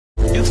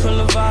feel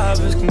the vibe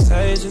is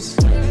contagious.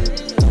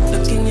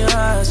 Look in your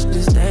eyes,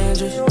 it's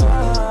dangerous.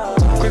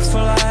 Grateful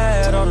I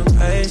had all the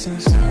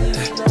patience.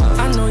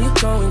 I know you're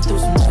going through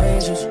some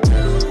changes.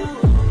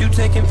 You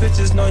taking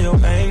pictures, know your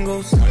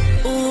angles.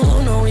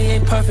 Ooh, no, we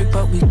ain't perfect,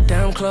 but we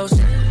damn close.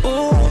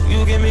 Ooh,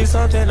 you give me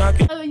something I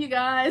can. Hello, you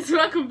guys.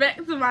 Welcome back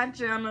to my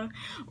channel.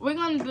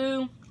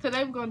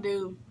 Today we're gonna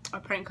do a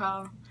prank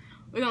call.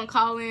 We're gonna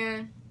call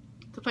in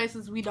to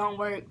places we don't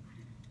work.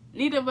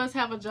 Neither of us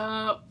have a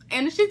job.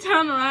 And then she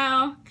turned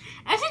around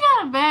and she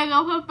got a bag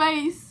on her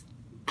face.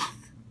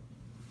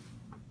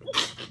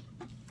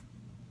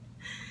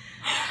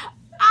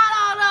 I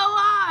don't know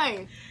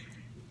why.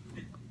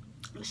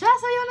 Should I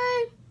say your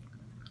name?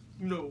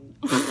 No.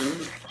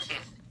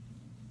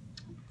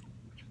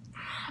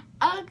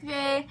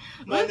 Okay.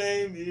 My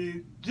name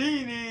is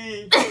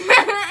Jeannie.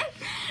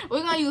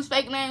 We're gonna use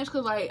fake names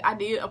because, like, I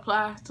did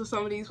apply to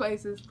some of these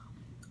places.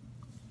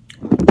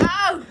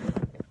 Oh!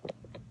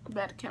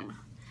 Bad camera.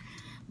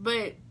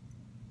 But,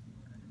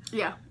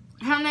 yeah.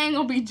 Her name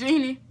gonna be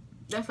Jeannie.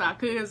 That's our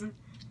cousin.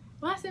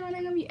 Well, I said my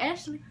name gonna be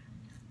Ashley.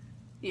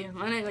 Yeah,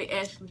 my name gonna be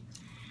Ashley.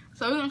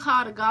 So we're gonna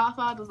call the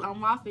Godfathers on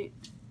Moffett.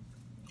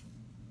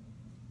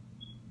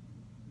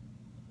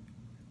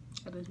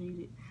 I just need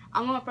it.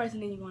 I'm going first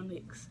and then you're going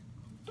next.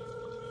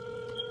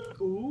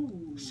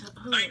 Ooh.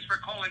 Thanks for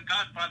calling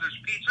Godfather's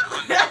Pizza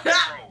on Moffett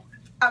Road.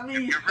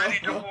 If you're ready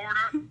to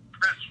order,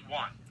 press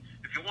 1.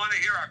 If you want to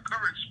hear our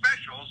current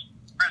specials,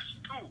 press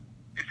 2.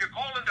 If you're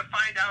calling to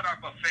find out our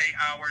buffet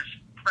hours,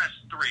 press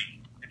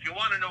 3. If you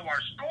want to know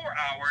our store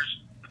hours,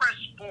 press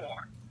 4.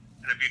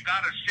 And if you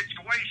got a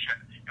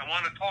situation and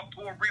want to talk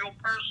to a real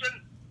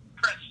person,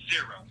 press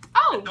 0.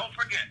 Oh! And don't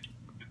forget,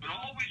 you can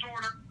always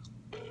order.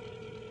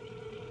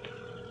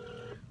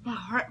 My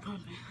heart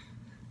pumping.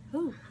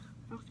 Ooh,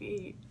 I'm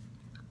scared.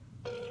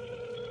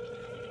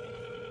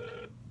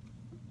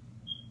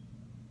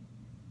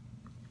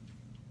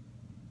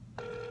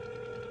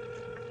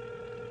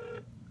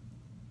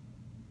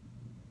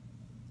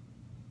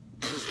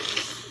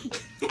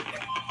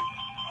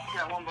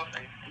 Yeah, one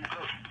buffet.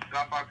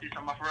 Godfather Pizza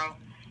on Moffett Road.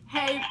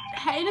 Hey,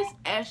 this is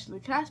Ashley.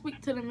 Can I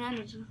speak to the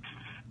manager?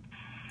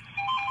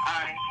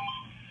 Hi.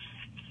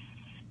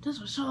 This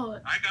was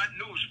short. I got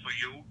news for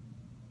you.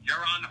 You're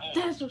on hold.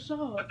 That's so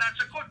short. But that's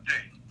a good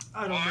thing.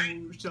 I don't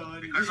know, Sean.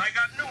 Because I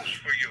got news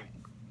for you.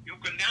 You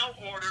can now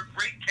order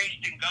great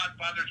tasting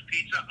Godfather's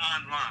Pizza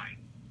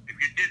online. If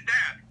you did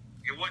that,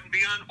 you wouldn't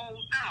be on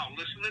hold now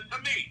listening to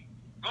me.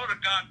 Go to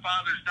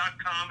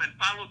godfathers.com and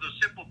follow the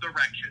simple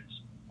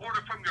directions.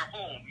 Order from your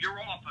home, your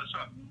office,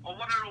 or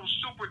one of those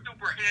super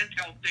duper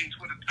handheld things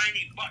with the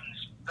tiny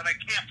buttons that I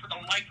can't for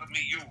the life of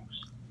me use.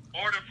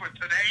 Order for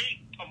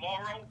today,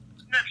 tomorrow,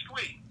 next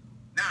week.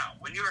 Now,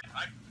 when you're...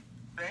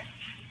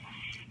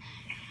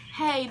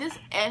 Hey, this is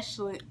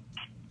Ashley.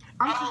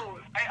 Hey,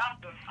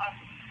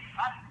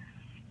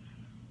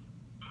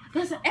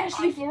 This is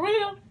Ashley for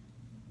real?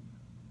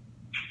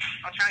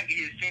 I'm trying to get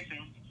his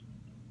attention.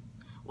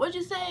 What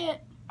you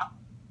said? I'm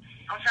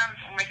trying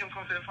to make him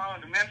come to the phone.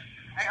 The man,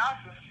 hey,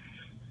 Oscar,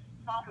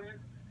 phone for you.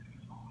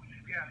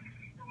 Yeah.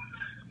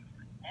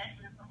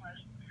 Ashley, so much.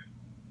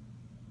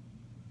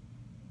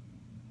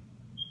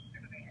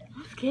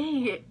 I'm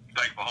scared.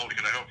 Thanks for holding.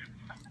 Can I help you?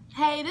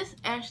 Hey, this is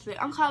Ashley.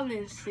 I'm calling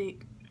in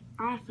sick.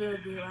 I don't feel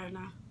good right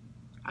now.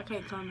 I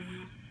can't come in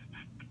here.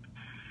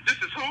 This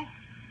is who?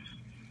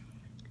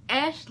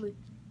 Ashley.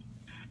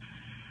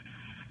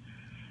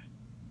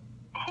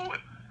 Who?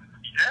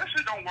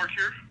 Ashley don't work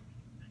here.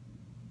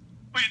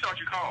 Who you thought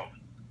you called?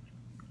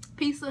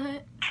 Pizza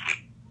Hut.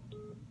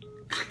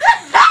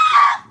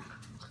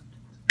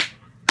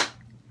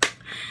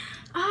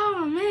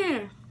 Oh,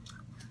 man.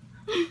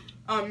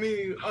 I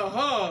mean,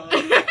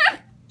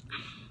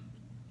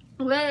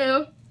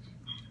 Well,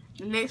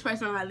 the next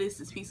person on my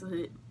list is Pizza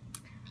Hut.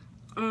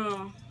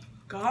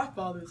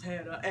 Godfathers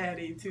had an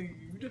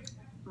attitude.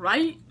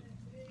 Right?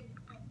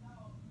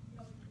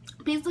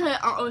 Pizza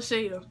Hut on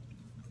O'Shea.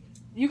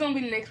 You gonna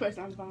be the next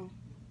person on the phone.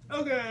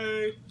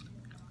 Okay.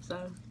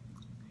 So.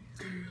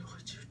 Girl,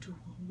 what you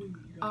doing?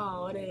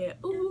 Oh, that.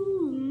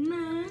 Ooh,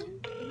 man.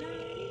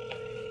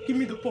 Give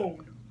me the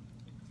phone.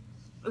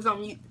 It's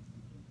on mute.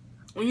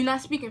 When you're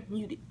not speaking,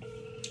 mute it.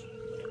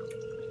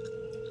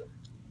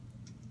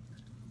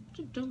 What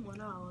you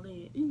doing all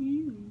that?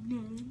 Ooh,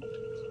 man.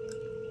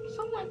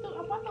 Someone threw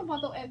a water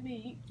bottle at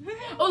me.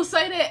 Oh,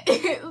 say that.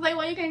 Like,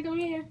 why you can't come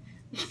here?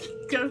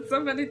 Because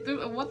somebody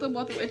threw a water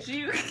bottle at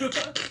you.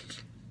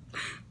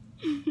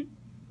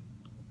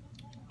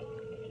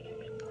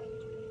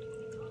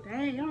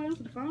 Dang, y'all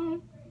answer the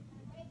phone.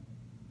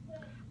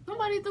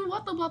 Somebody threw a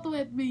water bottle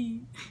at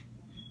me.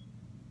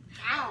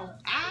 Ow.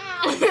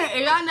 Ow. If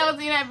y'all never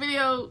seen that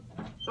video,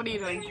 what are you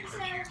doing?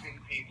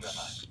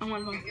 I'm on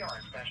the phone. If you are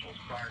in specials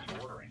prior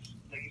to ordering,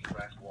 please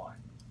press 1.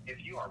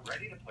 If you are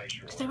ready to place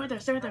your Stay order, right there,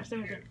 stay right there, stay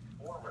right there.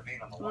 or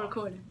remain on the We're line.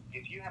 recording.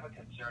 If you have a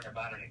concern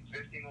about an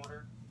existing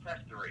order, press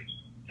 3.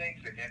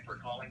 Thanks again for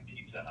calling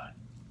Pizza Hut.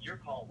 Your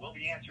call will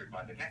be answered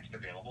by the next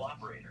available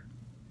operator.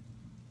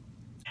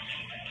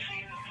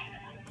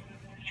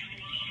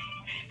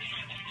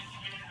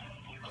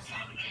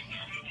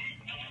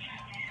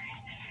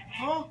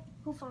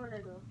 Who phone that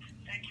is?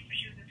 Thank you for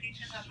choosing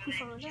Pizza Hut. Who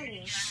phone that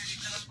is?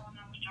 Telephone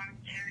number starting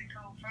with the area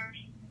code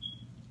first.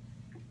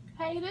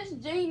 Hey, this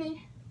is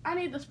Jeannie. I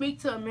need to speak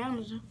to a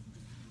manager.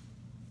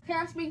 Can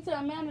I speak to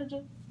a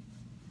manager?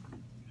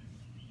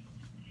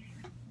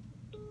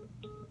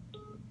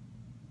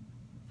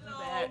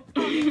 Hello.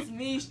 It's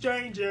me,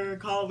 stranger,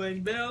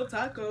 calling Bell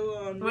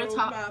Taco on We're Road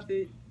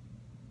Profit.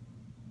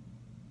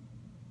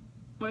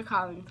 We're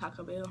calling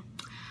Taco Bell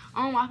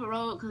on Whopper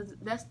Road because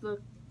that's the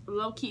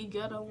low-key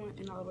ghetto one,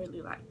 and I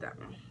really like that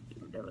one.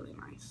 They're really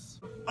nice.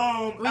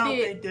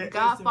 We did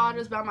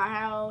Godfather's by my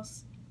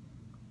house.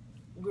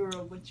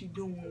 Girl, what you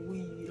doing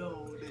weed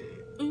all day?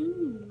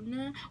 Ooh,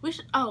 nah. We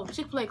should. Oh,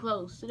 Chick-fil-A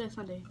closed today,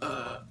 Sunday.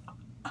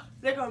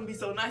 They're gonna be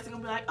so nice. They're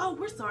gonna be like, "Oh,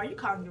 we're sorry, you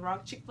called me the wrong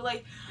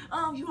Chick-fil-A.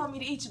 You want me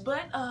to eat your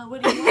butt?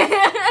 What do you want?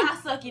 I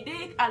suck your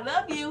dick. I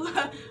love you.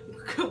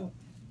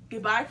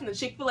 Goodbye from the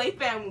Chick-fil-A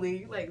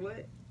family." Like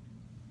what?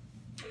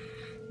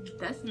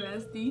 That's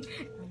nasty.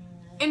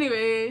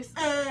 Anyways,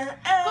 what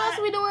else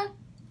are we doing?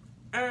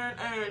 Earn.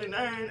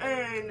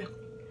 I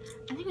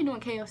think we're doing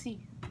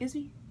KFC. Is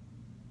we?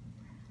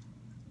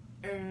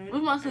 We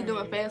mostly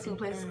doing fast food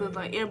places because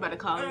like everybody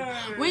called me.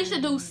 We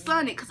should do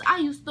Sonic because I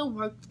used to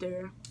work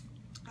there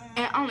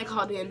and I only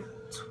called in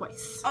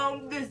twice.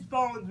 This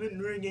phone's been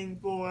ringing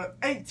for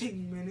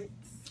 18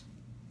 minutes.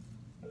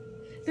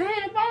 Dang,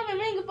 the phone been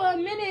ringing for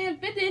 1 minute and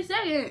 50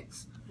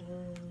 seconds.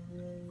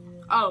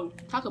 Oh,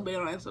 Taco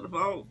Bell answer the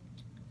phone.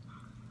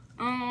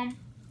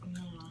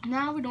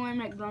 Now we're doing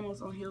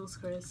McDonald's on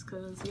Hillcrest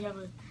because we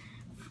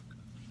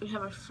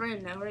have a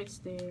friend that works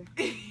there.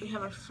 We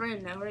have a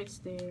friend that works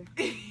there.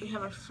 We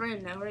have a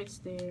friend that works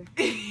there.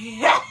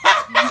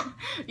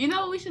 You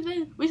know what we should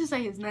do? We should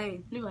say his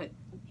name. They're like,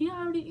 he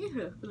already in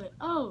here. We're like,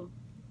 oh.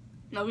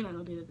 No, we're not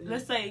gonna do that.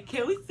 Let's say,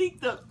 can we seek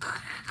the...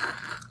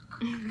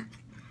 I'm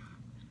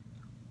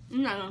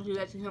not gonna do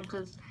that to him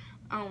because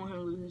I don't want him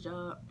to lose his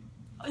job.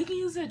 Oh, you can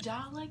use a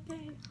job like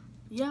that?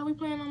 Yeah, we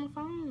playing on the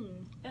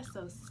phone. That's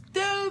so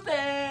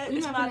stupid.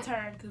 It's my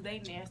turn because they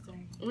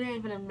nasty. We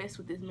ain't gonna mess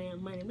with this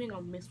man's money. We ain't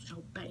gonna mess with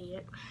your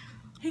bag.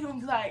 He gonna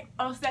be like,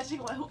 oh,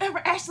 Statue, like, whoever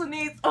Ashley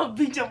needs, I'll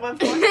beat your one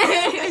point.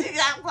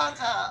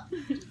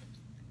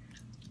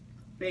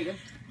 Nigga.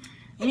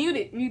 Mute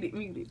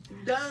it.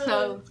 Duh.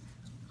 So,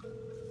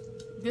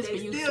 this They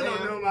for you, still don't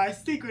Sam. know my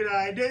secret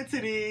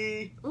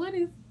identity. What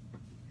is...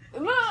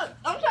 Look,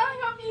 I'm trying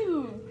to help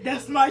you.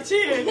 That's my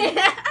chin.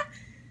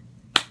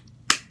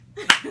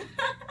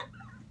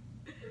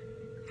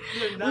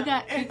 We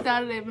got kicked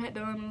out of that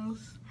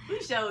McDonald's. We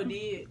sure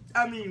did.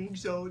 We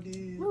sure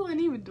did. We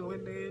weren't even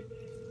doing that.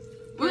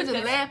 We were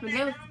just laughing.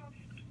 They was,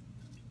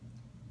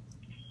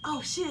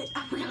 Oh shit!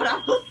 I forgot what I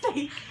was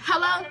saying.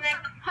 hello?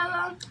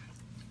 Hello?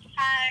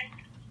 Hi.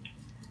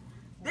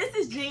 This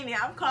is Jeannie.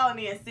 I'm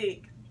calling in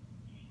sick.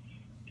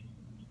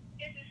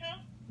 This is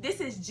who?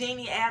 This is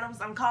Jeannie Adams.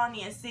 I'm calling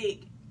in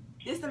sick.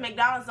 This is the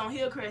McDonald's on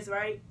Hillcrest,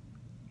 right?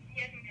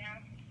 Yes,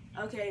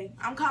 ma'am. Okay.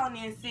 I'm calling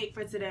in sick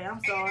for today.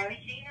 I'm sorry.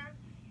 Gina?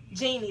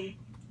 Jeannie.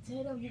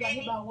 Tell them you got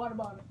hit by a water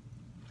bottle.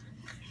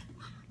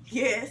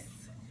 Yes.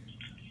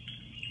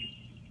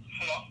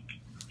 Hello?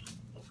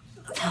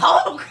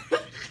 Oh.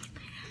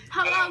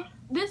 Hello?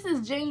 This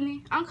is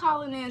Jeannie. I'm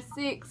calling in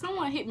sick.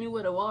 Someone hit me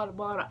with a water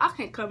bottle. I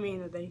can't come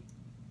in today.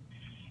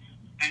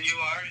 And you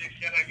are? You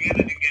said again, I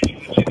didn't get you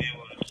what your name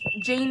was.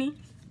 Jeannie?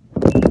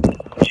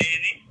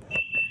 Jenny?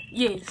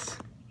 Yes.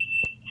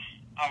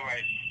 All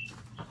right.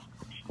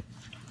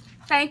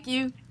 Thank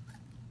you.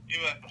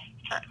 You're welcome.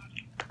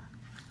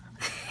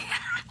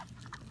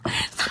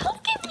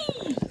 Look at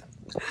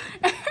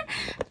me.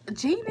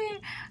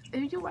 Jeannie,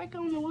 did you work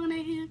on the one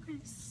at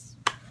Hillcrest?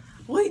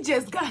 We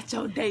just got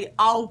your day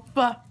off.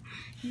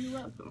 You're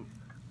welcome.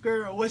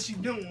 Girl, what you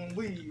doing?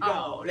 We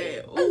all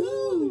that.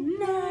 Ooh,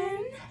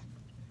 none.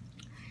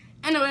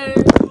 Anyway,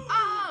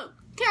 oh,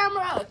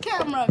 camera.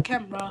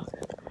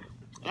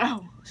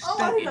 Oh, Oh,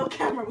 I didn't know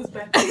camera was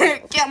back there.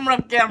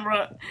 camera.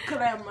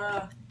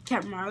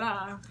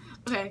 Camera.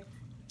 Okay.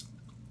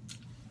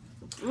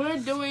 We're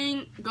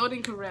doing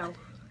Golden Corral.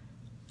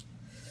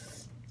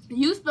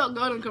 You spelled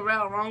Golden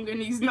Corral wrong in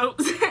these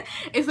notes.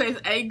 It says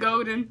a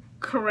Golden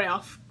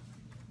Corral.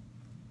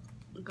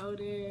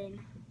 Golden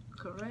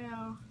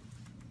Corral.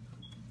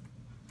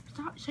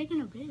 Stop shaking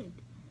the bed.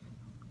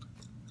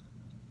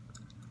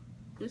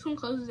 This one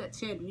closes at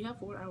 10. We have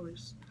 4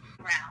 hours.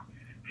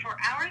 For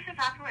hours of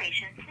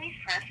operation, please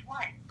press 1.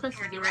 Press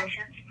For 0.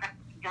 directions, press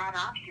not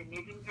option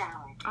is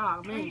invalid.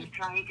 Oh, Please man.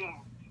 try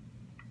again.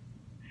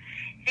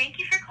 Thank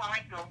you for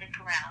calling Golden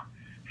Corral.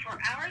 For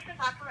hours of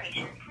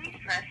operation, please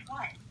press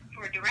 1.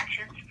 For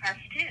directions, press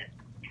 2.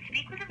 To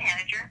speak with a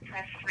manager,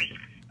 press 3. To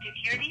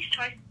hear these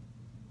choices,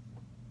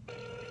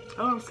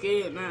 Oh, I'm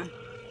scared, man.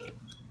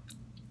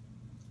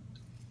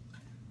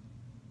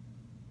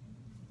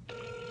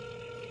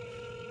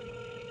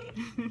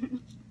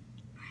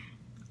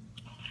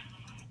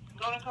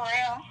 Golden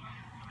Corral.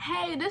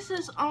 Hey, this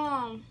is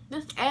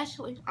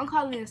Ashley. I'm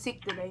calling in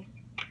sick today.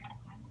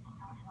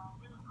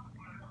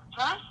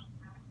 Huh?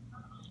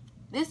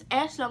 This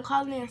Ashley, I'm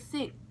calling in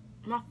sick.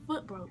 My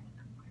foot broke.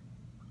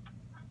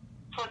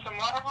 For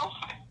tomorrow?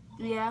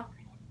 Yeah.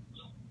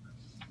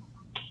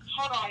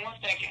 Hold on 1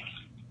 second.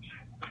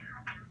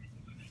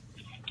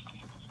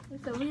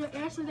 It's a real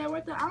answer that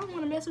worth it. I don't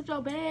want to mess with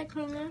your bag,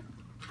 Cleveland.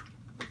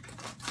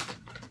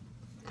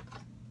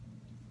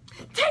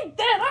 Take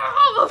that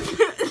off!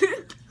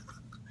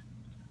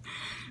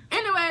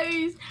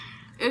 Anyways,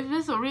 if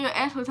it's a real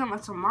answer, we're talking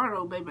about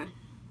tomorrow, baby.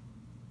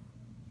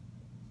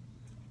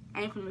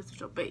 I ain't finna mess with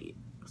your bed.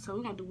 So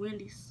we're gonna do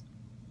Wendy's.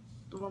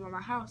 The one by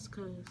my house,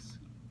 cause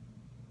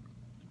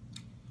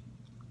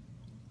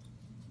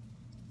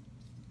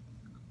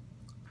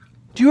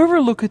Do you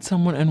ever look at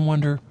someone and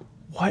wonder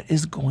what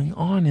is going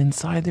on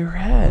inside their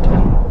head?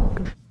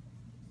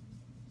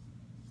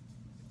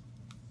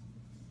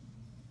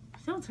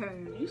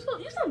 sometimes you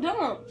so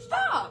dumb.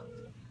 Stop.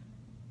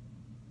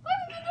 What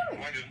are you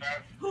doing?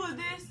 Who is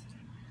this?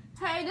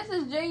 Hey, this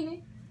is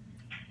Jeannie.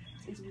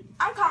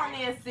 I'm calling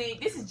in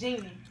sick. This is Jeannie.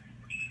 Jamie,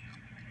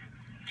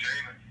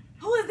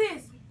 Who is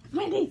this?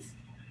 Wendy's.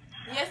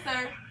 Yes,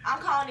 sir. I'm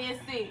calling in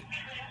sick.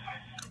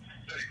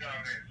 say you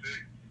calling in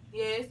sick.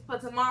 Yes, for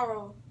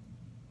tomorrow.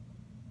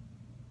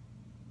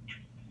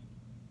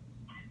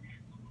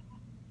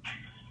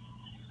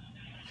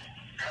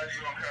 How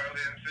you gonna call in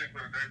sick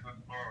for the day for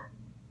tomorrow?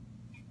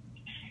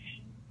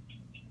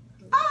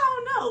 I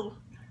don't know.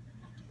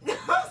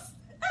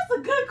 That's a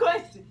good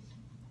question.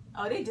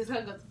 Oh, they just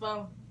hung up the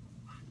phone.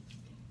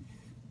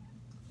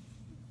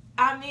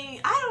 I mean,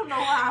 I don't know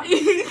why.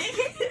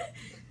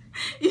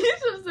 You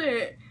should have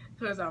said,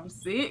 because I'm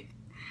sick.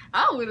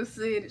 I would have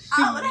said, shoot.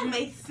 Oh, that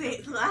makes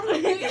sense. I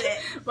didn't think of that.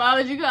 Why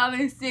would you call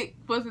in sick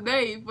for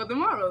today, for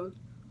tomorrow?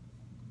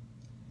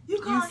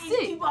 You calling these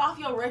sick. people off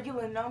your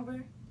regular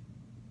number?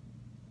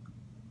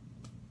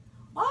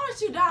 Why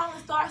aren't you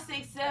dialing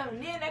 *67?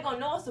 Then they gonna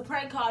know it's a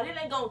prank call. Then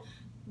they gonna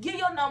give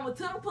your number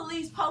to the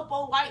police,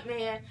 popo white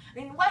man.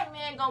 And the white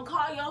man gonna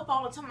call your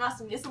phone and tell me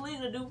something. It's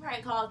illegal to do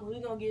prank calls and we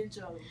gonna get in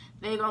trouble.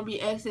 They gonna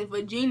be asking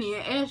for Jeannie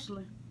and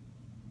Ashley.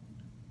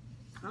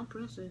 I'm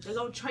princess. They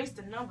gonna trace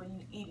the number,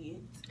 you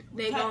idiot.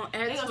 They gonna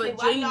They ask gonna say, for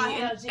why Jeannie y'all and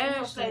have Jeannie? They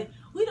gonna Ashley. say,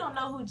 we don't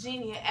know who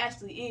Jeannie and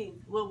Ashley is.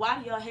 Well, why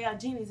do y'all have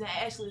Jeannie's and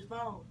Ashley's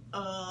phone?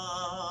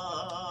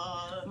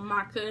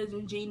 My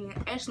cousin Jeannie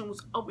and Ashley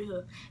was over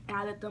here, and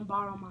I let them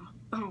borrow my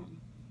phone.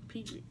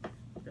 Period.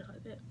 Just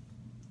like that.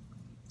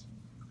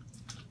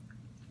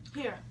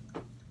 Here.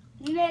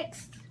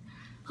 Next,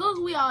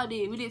 who we all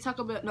did? We did talk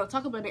about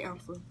the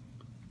answer.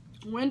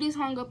 Wendy's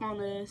hung up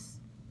on us.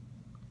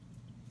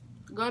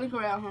 Golden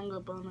Corral hung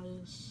up on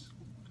us.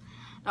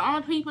 The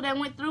only people that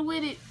went through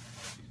with it.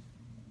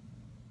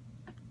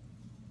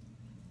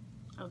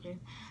 Okay.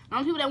 The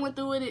only people that went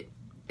through with it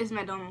is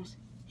McDonald's.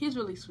 He's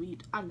really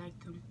sweet. I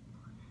liked him.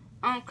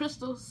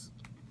 Crystals.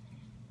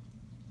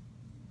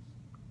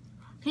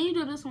 Can you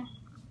do this one?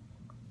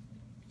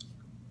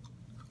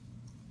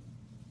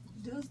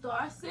 Do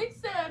 *67.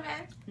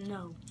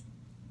 No.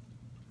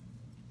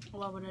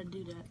 Why would I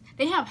do that?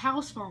 They have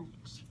house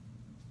phones.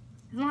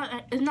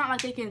 It's not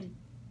like they can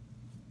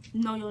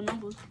know your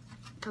number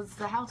because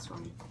it's a house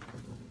phone.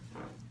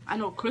 I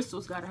know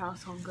Crystal's got a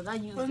house phone because I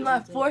use it. What's my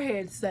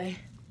forehead say?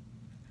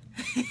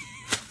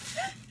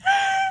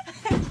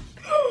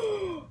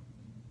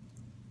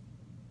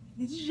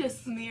 Did you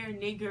just smear a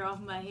nigger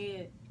off my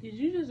head? Did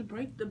you just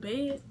break the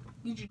bed?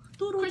 Did you?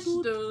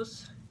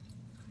 Crystals.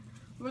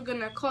 We're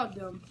gonna call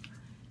them.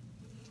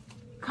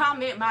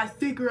 Comment my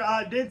secret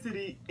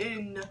identity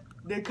in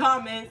the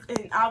comments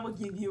and I will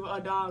give you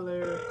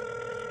 $1.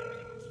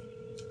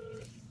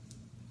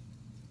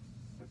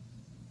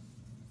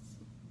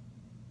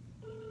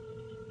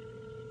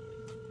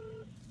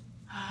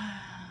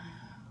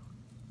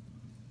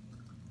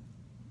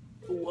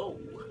 Whoa.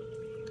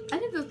 I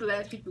think that's the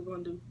last people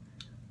gonna do.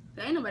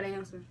 There ain't nobody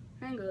answering.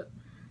 Hang up.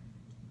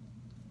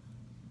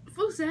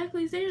 Food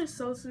Sackley's, they are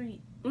so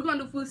sweet. We're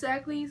gonna do Food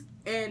Sackley's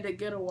and the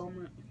Ghetto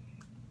Walmart.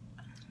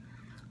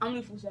 I'm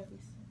gonna do Food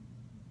Sackley's.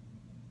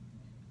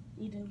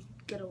 You do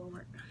Ghetto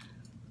Walmart.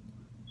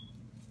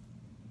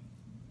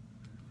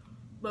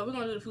 But we're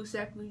gonna do the Food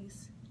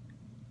Sackley's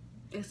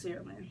in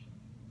Sierra Land.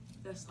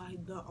 That's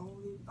like the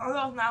only. Oh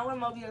no, now what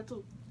am I being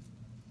too?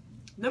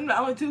 Them the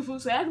only 2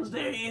 food samples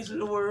there is in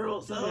the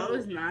world. So No,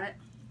 it's not.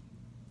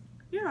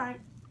 you're right.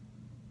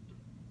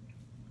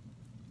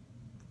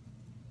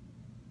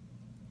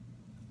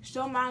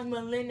 Show my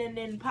Melinda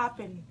and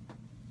popping.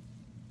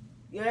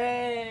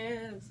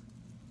 Yes.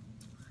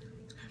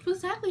 Food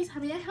Sackley's,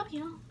 how may I help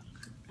you?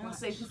 I'm gonna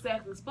say food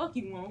samples. Fuck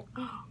you won't.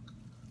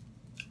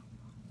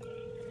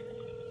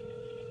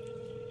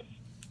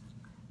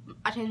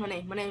 I changed my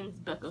name. My name is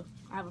Becca.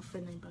 I have a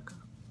friend named Becca.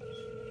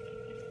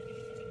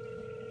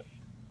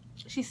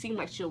 She seemed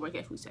like she'll work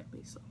at Food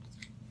Sackley's, so.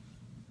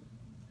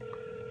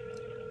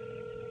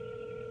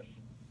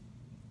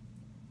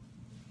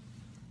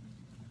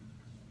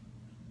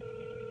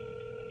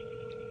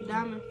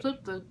 Diamond,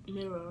 flip the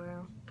mirror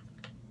around.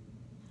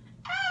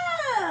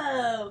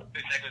 Oh.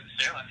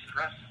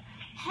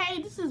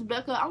 Hey, this is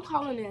Becca. I'm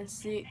calling in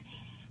sick.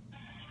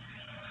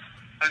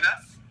 Who's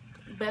that?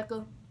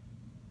 Becca.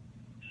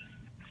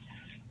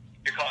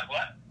 You're calling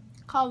what?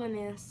 calling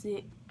in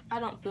sick. I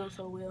don't feel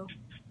so well.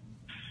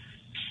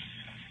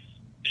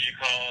 Did you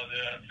call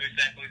the food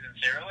samples in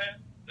Saraland?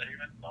 Is that who you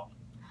meant to call?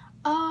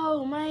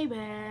 Oh, my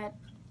bad.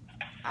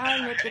 I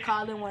meant to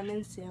call in one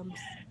in Sims.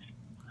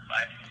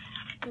 Bye.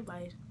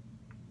 Goodbye.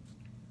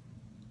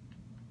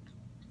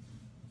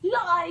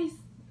 Lies.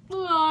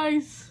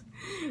 Lies.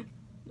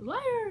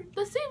 Liar.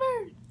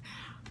 Deceiver.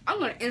 I'm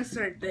going to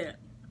insert that.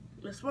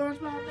 The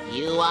SpongeBob thing.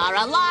 You are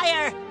a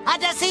liar, a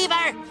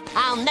deceiver.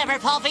 I'll never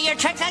fall for your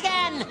tricks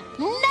again.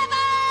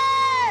 Never!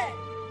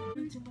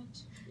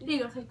 He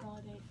gonna take all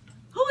day.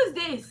 Who is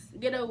this?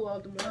 Get over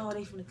Baltimore. Oh,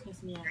 they finna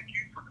cuss me out. Thank you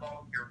for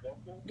calling your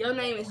local. Your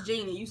name is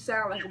Jeannie. You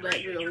sound like a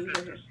black girl. You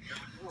business. You look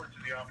forward to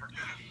the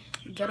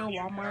opportunity. Ghetto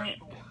Walmart.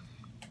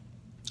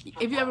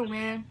 If you ever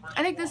win,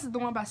 I think this is the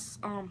one by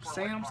Sam's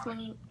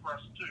Club.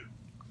 Press 2.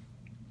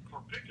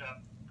 For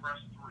pickup, press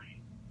 3.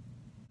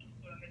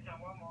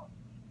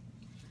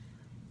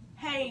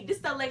 Hey, this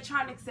the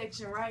electronics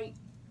section, right?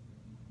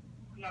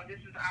 No, this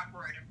is the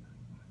operator.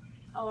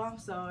 Oh, I'm You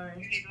sorry.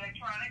 need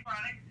electronic?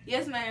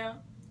 Yes, ma'am.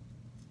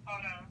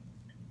 Hold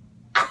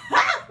on.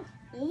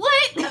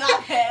 What?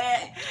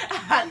 I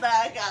thought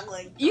I got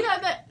like. You know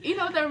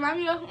what that remind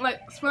me of?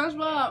 Like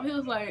SpongeBob. He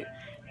was like,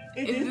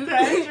 Is Is this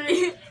this-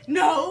 Patrick?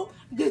 No,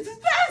 this is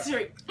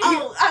Patrick.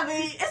 Oh, I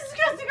mean, is this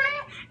Krusty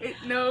Krab?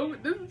 no,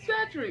 this is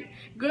Patrick.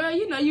 Girl,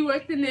 you know you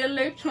worked in the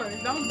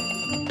electronics, don't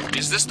you?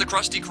 Is this the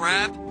Krusty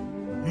Krab?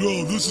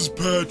 No, this is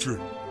Patrick.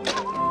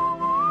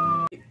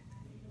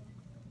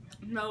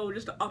 No,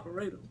 just the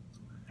operator.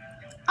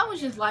 I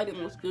was just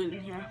lighting what's good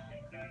in here.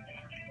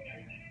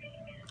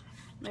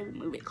 Maybe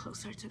move it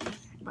closer to me,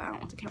 but I don't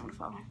want the camera to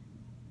fall.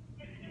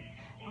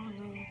 Oh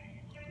no.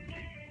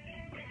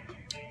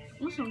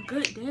 What's some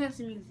good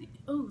dancing music?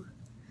 Ooh.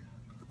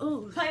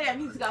 Ooh. Play that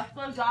music off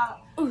SpongeBob.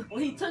 Ooh.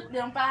 When he took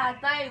them 5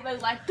 things, they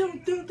was like,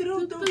 dum, dum,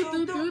 dum, dum,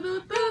 dum,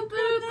 dum.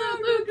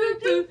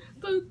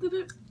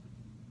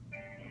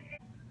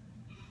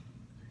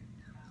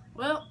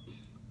 Well,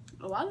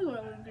 a while ago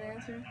I was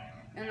dancing,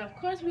 and of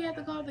course we had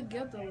to call the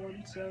ghetto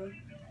one, so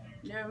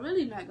they're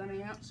really not gonna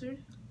answer.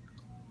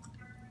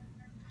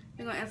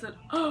 They're gonna answer,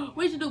 oh,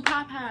 we should do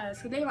Popeyes,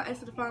 because they gonna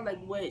answer the phone like,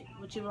 what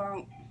you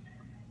want?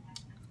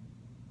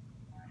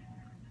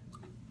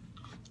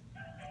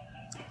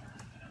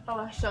 Oh,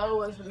 I sure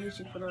was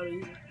reaching for no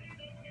reason.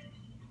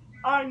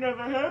 I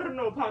never heard of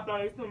no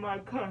Popeyes in my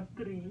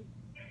country.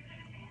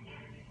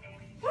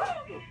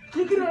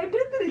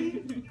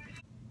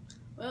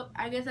 Well,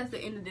 I guess that's the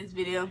end of this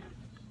video.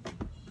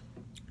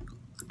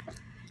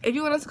 If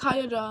you want us to call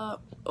your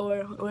job or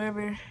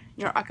wherever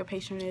your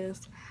occupation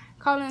is,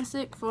 call in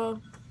sick for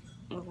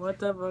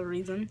whatever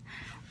reason,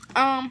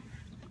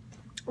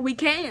 we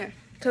can,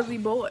 because we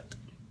bored.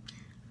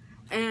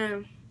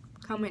 And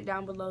comment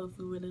down below if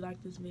you really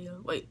like this video.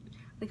 Wait, I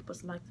think you're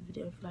supposed to like the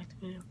video if you like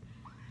the video.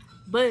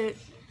 But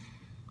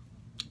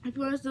if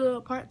you want us to do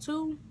a part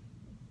 2,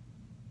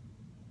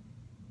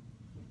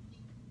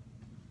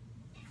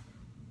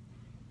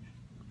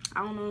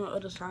 I don't know the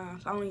other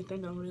signs. I don't even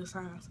think they're real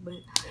signs. But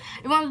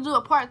if you want to do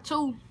a part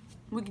 2,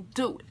 we can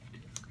do it.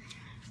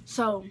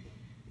 So,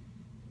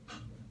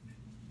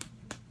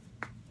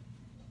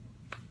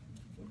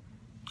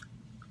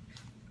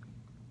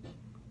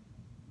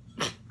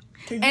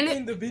 Can And you it-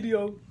 end the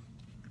video?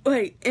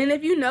 wait, and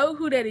if you know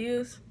who that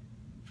is,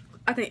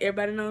 I think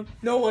everybody knows.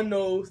 No one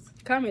knows.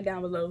 Comment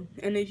down below.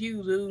 And if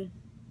you do,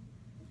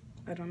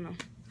 I don't know.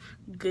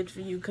 Good for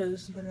you,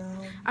 because But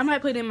I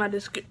might put it in my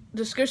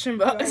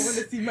description I want box.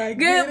 to see my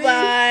goodies.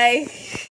 Goodbye.